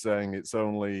constantly saying it's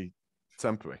only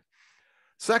temporary.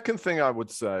 Second thing I would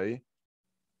say,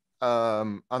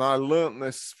 and I learned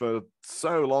this for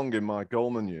so long in my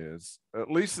Goldman years, at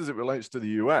least as it relates to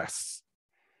the US,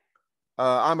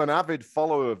 I'm an avid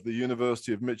follower of the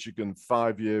University of Michigan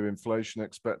 5-year inflation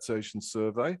expectation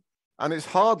survey, and it's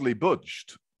hardly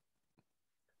budged.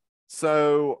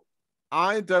 So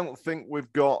I don't think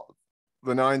we've got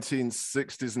the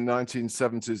 1960s and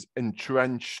 1970s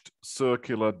entrenched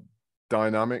circular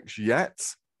dynamics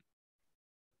yet.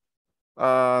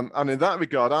 And in that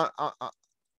regard,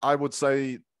 I would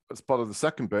say, as part of the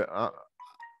second bit,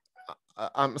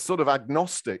 I'm sort of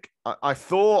agnostic. I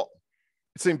thought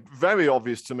it seemed very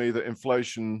obvious to me that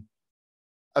inflation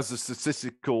as a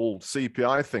statistical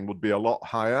CPI thing would be a lot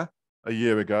higher a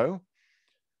year ago.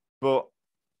 But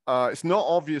it's not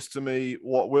obvious to me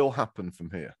what will happen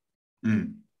from here,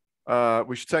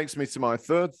 which takes me to my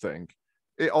third thing.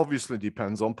 It obviously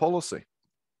depends on policy.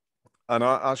 And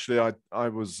I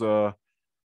was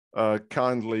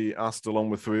kindly asked,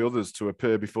 along with 3 others, to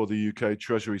appear before the UK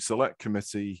Treasury Select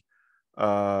Committee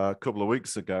a couple of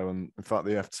weeks ago. And in fact,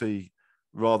 the FT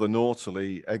rather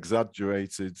naughtily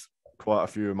exaggerated quite a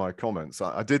few of my comments.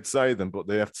 I did say them, but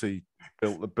the FT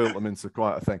built them into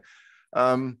quite a thing.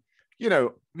 You know,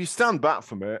 if you stand back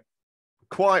from it,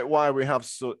 quite why we have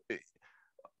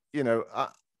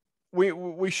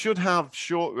we should have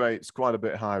short rates quite a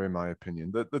bit higher, in my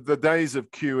opinion. The days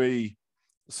of QE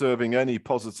serving any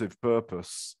positive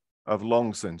purpose have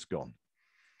long since gone.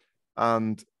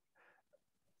 And,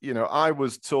 you know, I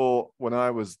was taught when I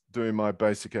was doing my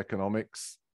basic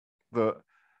economics that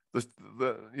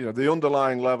the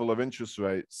underlying level of interest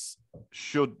rates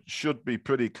should be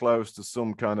pretty close to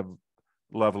some kind of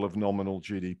level of nominal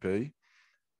GDP.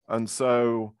 And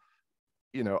so,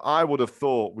 you know, I would have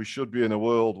thought we should be in a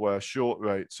world where short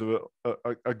rates are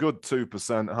a good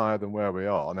 2% higher than where we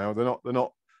are. Now, they're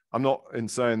not, I'm not in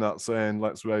saying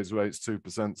let's raise rates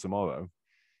 2% tomorrow.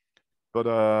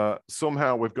 But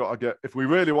somehow we've got to get, if we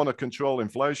really want to control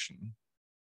inflation,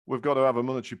 we've got to have a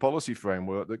monetary policy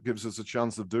framework that gives us a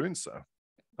chance of doing so.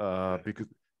 Because,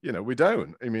 you know, we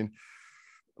don't. I mean,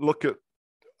 look at,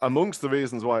 amongst the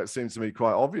reasons why it seems to me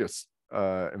quite obvious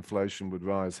inflation would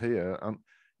rise here. And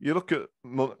you look at,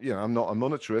 you know, I'm not a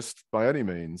monetarist by any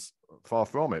means, far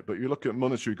from it, but you look at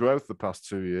monetary growth the past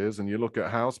 2 years and you look at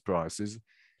house prices,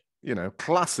 you know,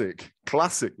 classic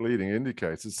leading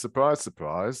indicators, surprise,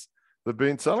 surprise, they've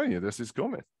been telling you this is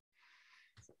coming.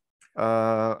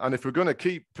 And if we're going to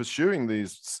keep pursuing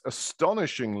these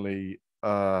astonishingly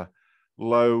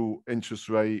low interest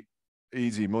rate,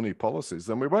 easy money policies,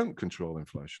 then we won't control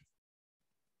inflation.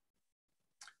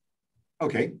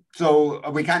 Okay, so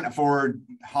we can't afford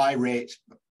high rates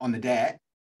on the debt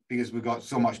because we've got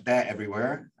so much debt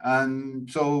everywhere. And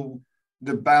so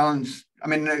the balance, I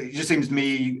mean, it just seems to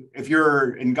me, if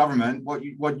you're in government, what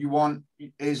you want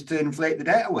is to inflate the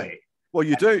debt away. Well,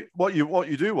 you do. What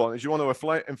you do want is you want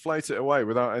to inflate it away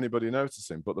without anybody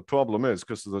noticing. But the problem is,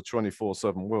 because of the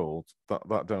 24/7 world,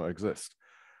 that don't exist.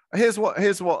 Here's what,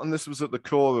 and this was at the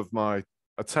core of my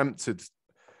attempted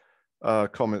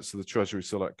comments to the Treasury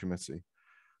Select Committee.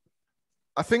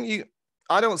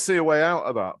 I don't see a way out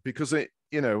of that because I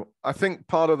think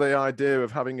part of the idea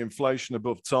of having inflation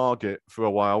above target for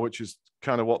a while, which is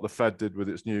kind of what the Fed did with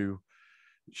its new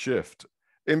shift,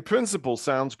 in principle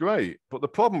sounds great. But the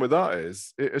problem with that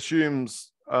is it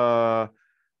assumes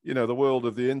the world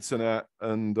of the internet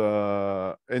and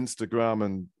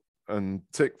Instagram and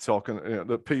TikTok, and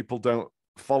that people don't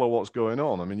follow what's going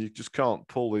on. I mean, you just can't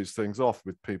pull these things off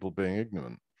with people being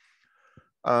ignorant.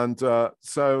 And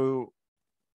so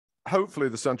hopefully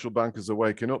the central bankers are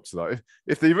waking up to that.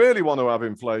 If they really want to have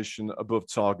inflation above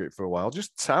target for a while,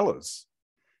 just tell us.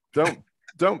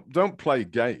 Don't play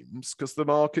games, because the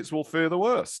markets will fear the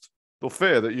worst. They'll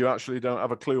fear that you actually don't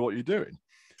have a clue what you're doing.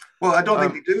 Well, I don't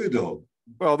think they do, though.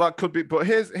 Well, that could be, but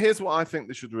here's what I think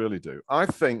they should really do. I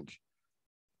think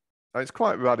it's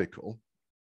quite radical.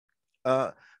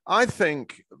 I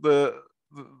think the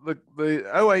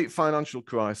 2008 financial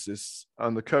crisis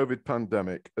and the COVID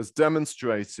pandemic has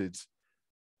demonstrated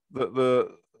that the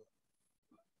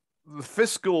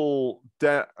fiscal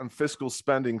debt and fiscal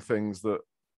spending things that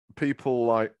people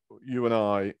like you and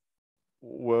I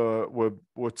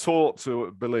were taught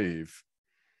to believe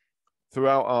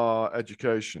throughout our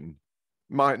education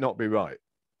might not be right.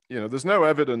 There's no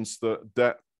evidence that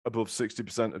debt above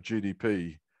 60% of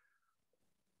GDP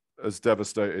has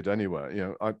devastated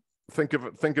anywhere. I think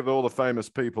of all the famous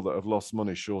people that have lost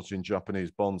money shorting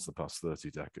Japanese bonds the past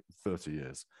 30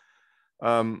 years.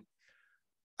 And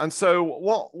so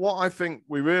what I think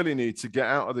we really need to get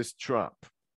out of this trap,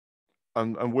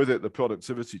 and with it the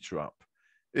productivity trap,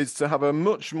 is to have a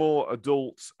much more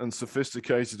adult and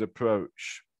sophisticated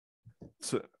approach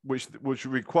which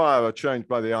require a change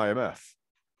by the IMF,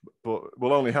 but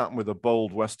will only happen with a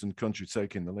bold Western country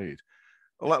taking the lead.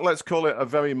 Let's call it a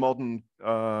very modern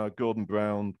Gordon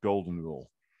Brown golden rule,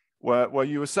 where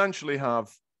you essentially have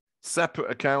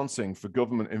separate accounting for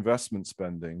government investment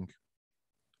spending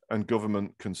and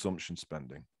government consumption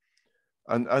spending.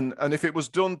 And if it was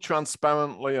done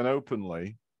transparently and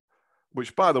openly,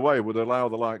 which, by the way, would allow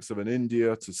the likes of an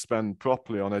India to spend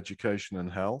properly on education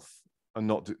and health, and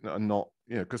not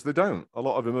because they don't. A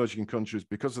lot of emerging countries,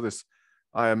 because of this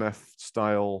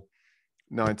IMF-style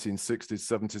 1960s,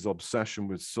 70s obsession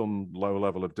with some low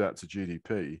level of debt to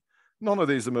GDP, none of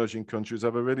these emerging countries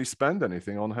ever really spend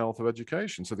anything on health or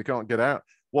education. So they can't get out.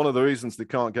 One of the reasons they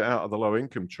can't get out of the low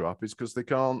income trap is because they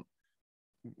can't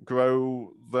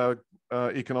grow their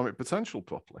economic potential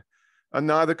properly. And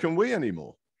neither can we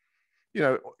anymore.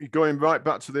 Going right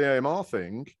back to the AMR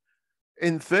thing,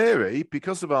 in theory,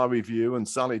 because of our review and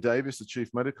Sally Davis, the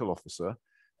chief medical officer,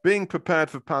 being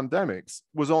prepared for pandemics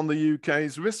was on the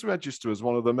UK's risk register as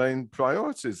one of the main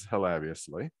priorities,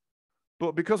 hilariously.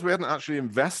 But because we hadn't actually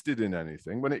invested in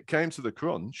anything, when it came to the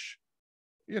crunch,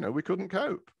 we couldn't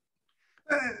cope.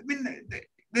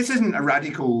 This isn't a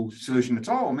radical solution at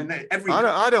all.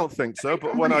 I don't think so.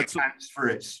 But when I accounts for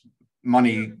its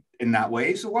money in that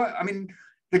way, so what?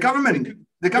 The government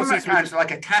accounts for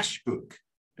like a cash book.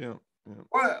 Yeah.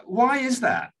 Why is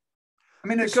that?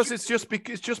 Because it's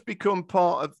just become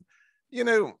part of,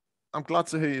 I'm glad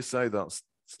to hear you say that,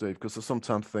 Steve, because I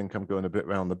sometimes think I'm going a bit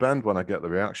round the bend when I get the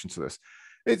reaction to this.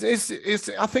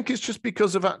 I think it's just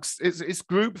because of it's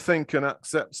groupthink and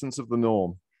acceptance of the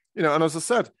norm. And as I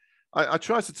said, I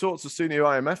try to talk to senior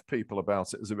IMF people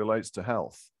about it as it relates to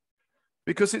health,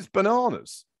 because it's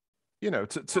bananas,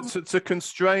 to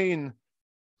constrain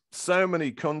so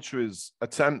many countries'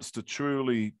 attempts to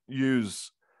truly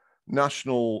use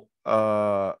national,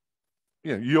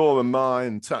 your and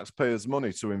mine taxpayers'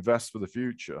 money to invest for the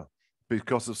future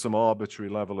because of some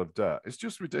arbitrary level of debt. It's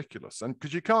just ridiculous. And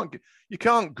because you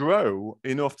can't grow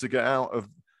enough to get out of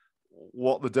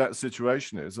what the debt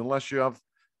situation is unless you have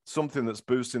something that's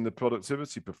boosting the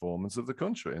productivity performance of the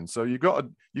country. And so you got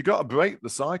to break the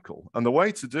cycle. And the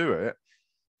way to do it,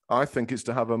 I think, is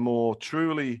to have a more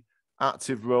truly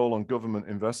active role on government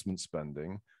investment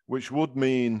spending, which would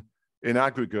mean in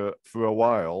aggregate for a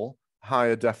while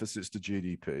higher deficits to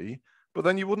GDP, but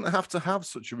then you wouldn't have to have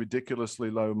such a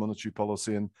ridiculously low monetary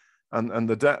policy, and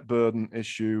the debt burden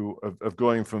issue of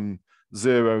going from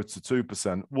 0 to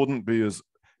 2% wouldn't be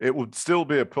it would still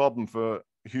be a problem for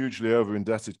hugely over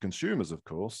indebted consumers, of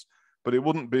course, but it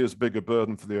wouldn't be as big a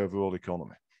burden for the overall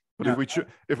economy. But yeah,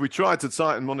 if we tried to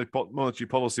tighten monetary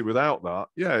policy without that,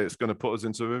 it's going to put us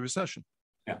into a recession.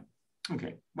 Yeah.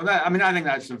 Okay. Well, I think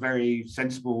that's a very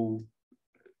sensible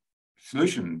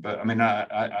solution. But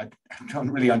I don't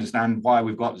really understand why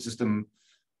we've got the system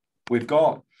we've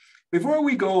got. Before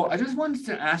we go, I just wanted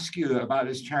to ask you about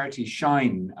this charity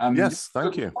Shine. Yes,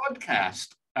 thank you. Podcast.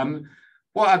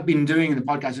 What I've been doing in the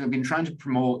podcast is I've been trying to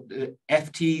promote the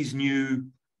FT's new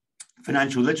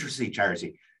financial literacy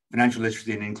charity. Financial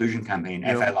Literacy and Inclusion Campaign,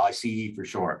 FLICE for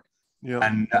short. Yeah.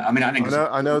 And I think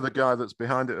I know the guy that's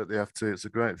behind it at the FT. It's a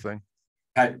great thing.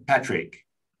 Patrick.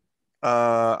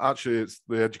 Actually, it's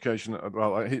the education.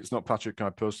 Well, it's not Patrick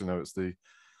I personally know. It's the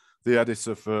the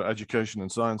editor for Education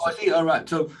and Science. I see. All right.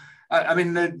 So, I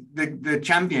mean, the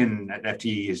champion at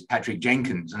FT is Patrick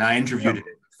Jenkins, and I interviewed it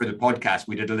for the podcast.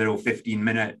 We did a little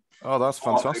 15-minute. Oh, that's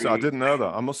fantastic! I didn't know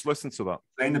that. I must listen to that.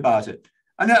 Explain about it.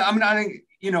 And I mean, I think,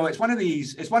 you know, it's one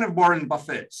of Warren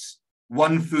Buffett's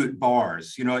 1 foot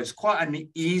bars. You know, it's quite an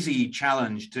easy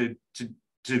challenge to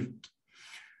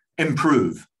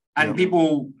improve, and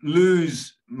people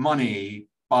lose money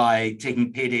by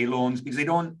taking payday loans because they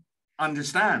don't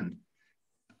understand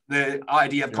the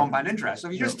idea of compound interest. So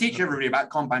if you just teach everybody about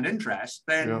compound interest,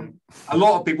 then a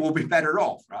lot of people will be better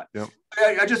off, right?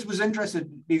 I just was interested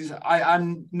because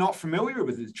I'm not familiar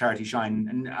with the charity Shine,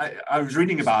 and I was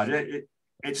reading about it.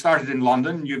 It started in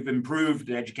London. You've improved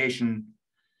the education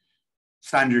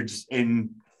standards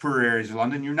in poor areas of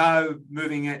London. You're now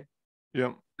moving it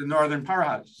to the Northern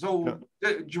Powerhouse. So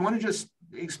do you want to just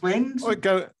explain?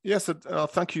 Yes,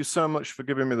 thank you so much for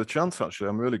giving me the chance, actually.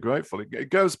 I'm really grateful. It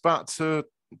goes back to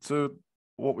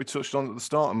what we touched on at the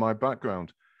start of my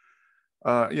background.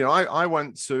 You know, I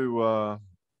went to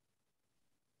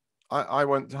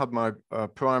had my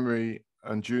primary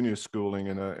and junior schooling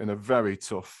in a very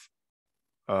tough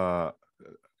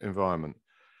environment.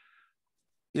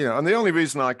 You know, and the only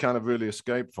reason I kind of really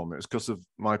escaped from it is because of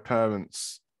my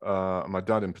parents, my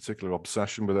dad in particular,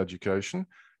 obsession with education.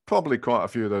 Probably quite a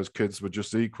few of those kids were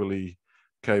just equally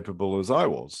capable as I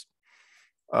was,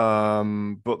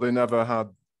 but they never had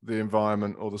the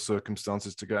environment or the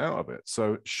circumstances to get out of it.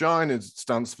 So SHINE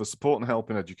stands for Support and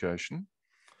Help in Education,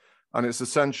 and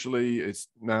it's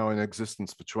now in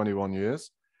existence for 21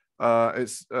 years.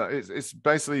 It's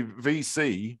basically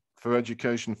VC for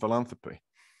education philanthropy,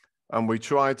 and we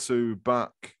try to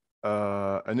back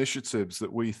initiatives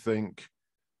that we think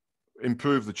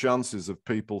improve the chances of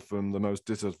people from the most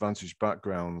disadvantaged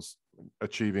backgrounds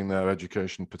achieving their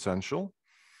education potential.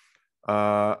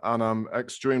 And I'm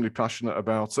extremely passionate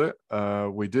about it.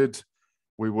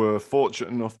 We were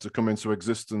fortunate enough to come into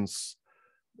existence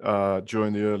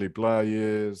during the early Blair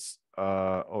years,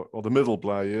 or the middle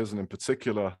Blair years, and in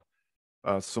particular,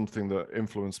 something that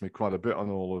influenced me quite a bit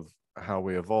on all of how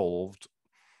we evolved,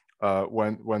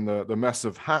 when the mess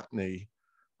of Hackney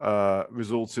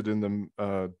resulted in them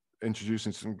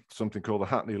introducing something called the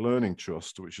Hackney Learning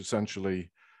Trust, which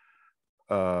essentially,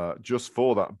 just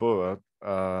for that borough,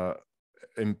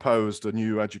 imposed a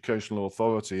new educational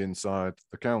authority inside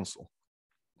the council.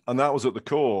 And that was at the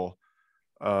core,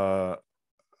 and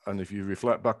if you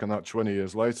reflect back on that 20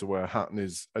 years later, where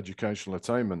Hackney's educational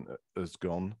attainment has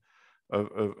gone,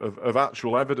 of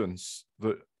actual evidence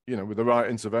that, you know, with the right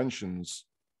interventions,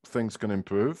 things can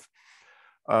improve.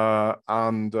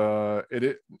 And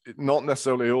it not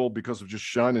necessarily all because of just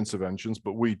SHINE interventions,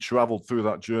 but we traveled through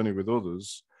that journey with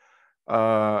others.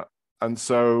 And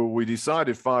so we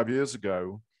decided 5 years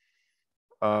ago,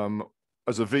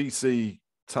 as a VC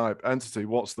type entity,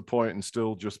 what's the point in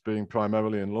still just being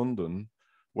primarily in London,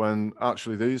 when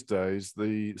actually these days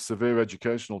the severe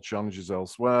educational challenges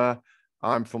elsewhere.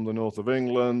 I'm from the north of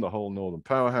England, the whole Northern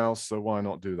Powerhouse, so why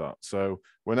not do that? So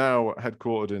we're now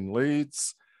headquartered in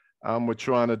Leeds, and we're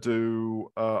trying to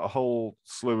do a whole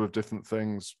slew of different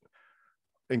things,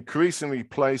 increasingly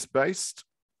place-based,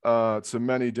 to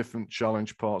many different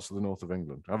challenge parts of the north of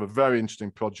England. I have a very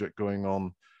interesting project going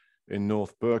on in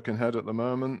North Birkenhead at the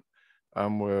moment,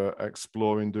 and we're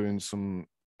exploring doing some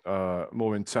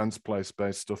more intense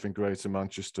place-based stuff in Greater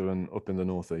Manchester and up in the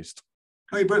northeast.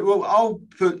 Okay, but well, I'll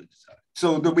put,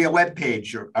 so there'll be a web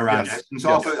page around it, and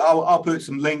so I'll put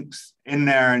some links in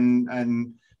there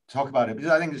and talk about it,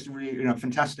 because I think it's a really, you know,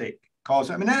 fantastic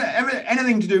cause. I mean,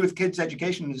 anything to do with kids'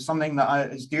 education is something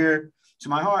that is dear to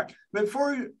my heart. But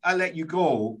before I let you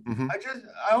go,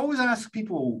 I always ask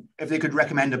people if they could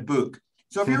recommend a book.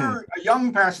 So if you're a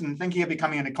young person thinking of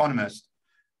becoming an economist,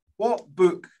 what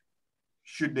book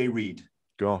should they read?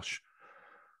 Gosh.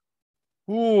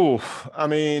 Ooh, I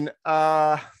mean,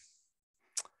 I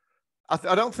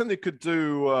don't think they could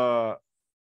do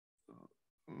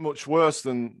much worse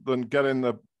than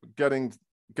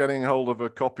getting hold of a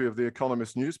copy of the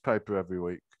Economist newspaper every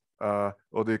week, or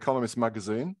the Economist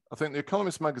magazine. I think the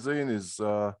Economist magazine is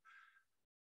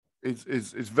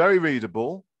very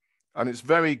readable, and it's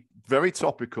very, very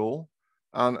topical,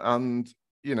 and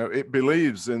you know, it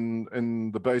believes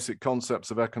in the basic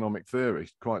concepts of economic theory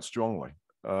quite strongly.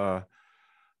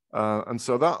 And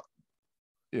so that,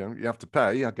 you know, you have to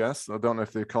pay, I guess. I don't know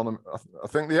if the economy, I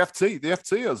think the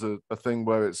FT has a thing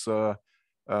where it's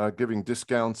giving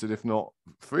discounted, if not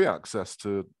free, access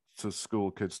to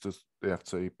school kids to the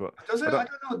FT. But does it? I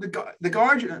don't know. The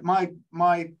Guardian,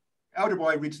 my elder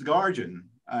boy reads the Guardian.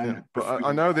 But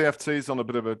I know the FT is on a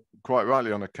bit of quite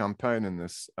rightly on a campaign in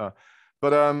this.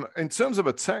 But in terms of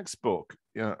a textbook,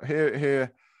 you know,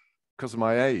 here, because of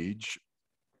my age,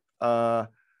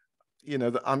 you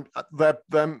know,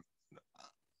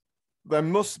 there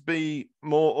must be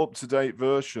more up-to-date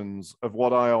versions of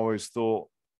what I always thought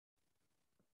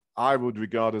I would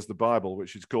regard as the Bible,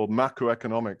 which is called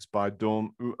Macroeconomics by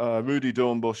Rudy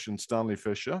Dornbush and Stanley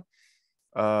Fisher.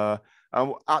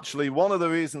 And actually, one of the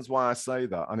reasons why I say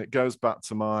that, and it goes back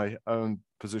to my own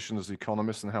position as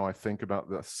economist and how I think about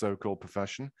the so-called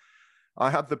profession, I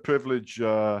had the privilege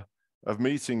of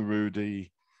meeting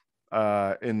Rudy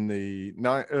in the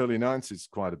early 90s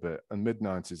quite a bit, and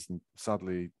mid-90s, and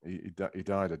sadly he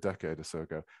died a decade or so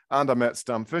ago. And I met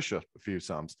Stan Fisher a few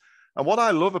times. And what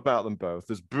I love about them both,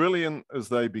 as brilliant as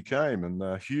they became and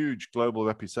their huge global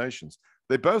reputations,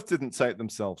 they both didn't take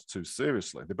themselves too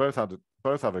seriously. They both have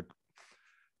a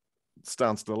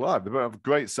Stan's still alive. They both have a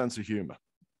great sense of humor.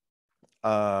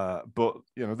 But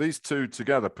you know, these two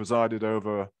together presided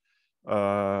over.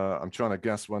 I'm trying to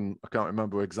guess when, I can't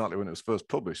remember exactly when it was first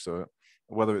published, so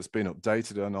whether it's been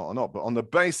updated or not. But on the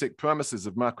basic premises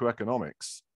of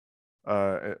macroeconomics,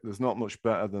 there's not much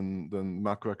better than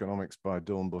Macroeconomics by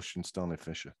Dornbush and Stanley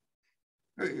Fisher.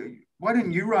 Why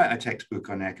didn't you write a textbook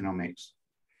on economics?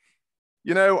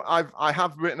 You know, I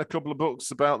have written a couple of books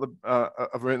about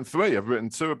I've written 3. I've written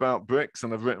 2 about BRICs,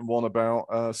 and I've written 1 about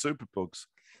Superbugs.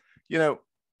 You know,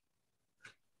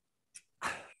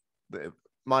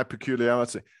 my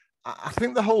peculiarity, I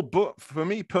think the whole book, for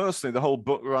me personally, the whole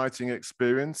book writing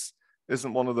experience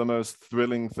isn't one of the most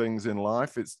thrilling things in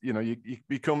life. It's, you know, you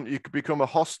could become a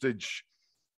hostage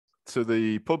to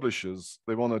the publishers.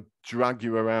 They want to drag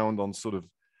you around on sort of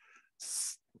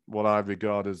what I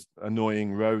regard as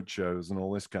annoying road shows and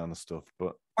all this kind of stuff.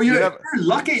 But you're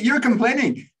lucky. You're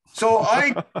complaining. So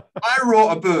I wrote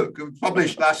a book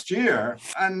published last year,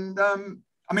 and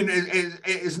I mean, it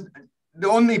is the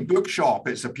only bookshop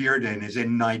it's appeared in is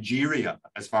in Nigeria,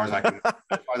 as far as I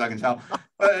can tell.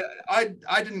 But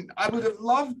I would have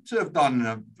loved to have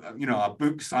done a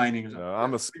book signing. No,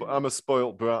 I'm a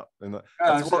spoilt brat in that.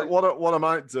 What I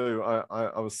might do,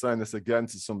 I was saying this again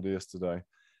to somebody yesterday.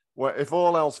 Well, if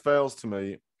all else fails to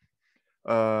me,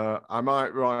 I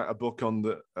might write a book on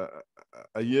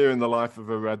a year in the life of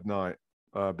a red knight,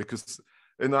 because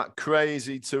in that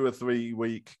crazy 2 or 3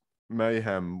 week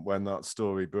mayhem when that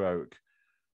story broke,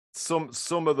 some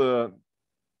of the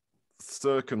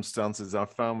circumstances I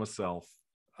found myself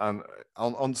and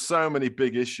on so many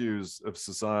big issues of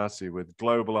society, with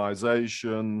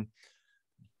globalization,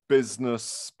 business,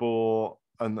 sport,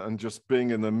 and just being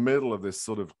in the middle of this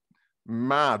sort of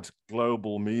mad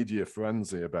global media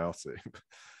frenzy about it.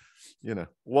 You know,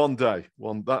 one day,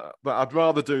 but I'd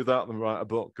rather do that than write a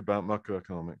book about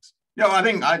macroeconomics. Yeah, I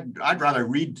think I'd rather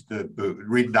read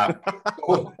that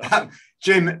book.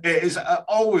 Jim, it is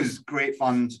always great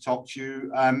fun to talk to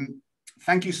you.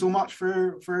 Thank you so much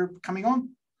for coming on.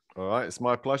 All right, it's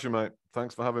my pleasure, mate.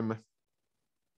 Thanks for having me.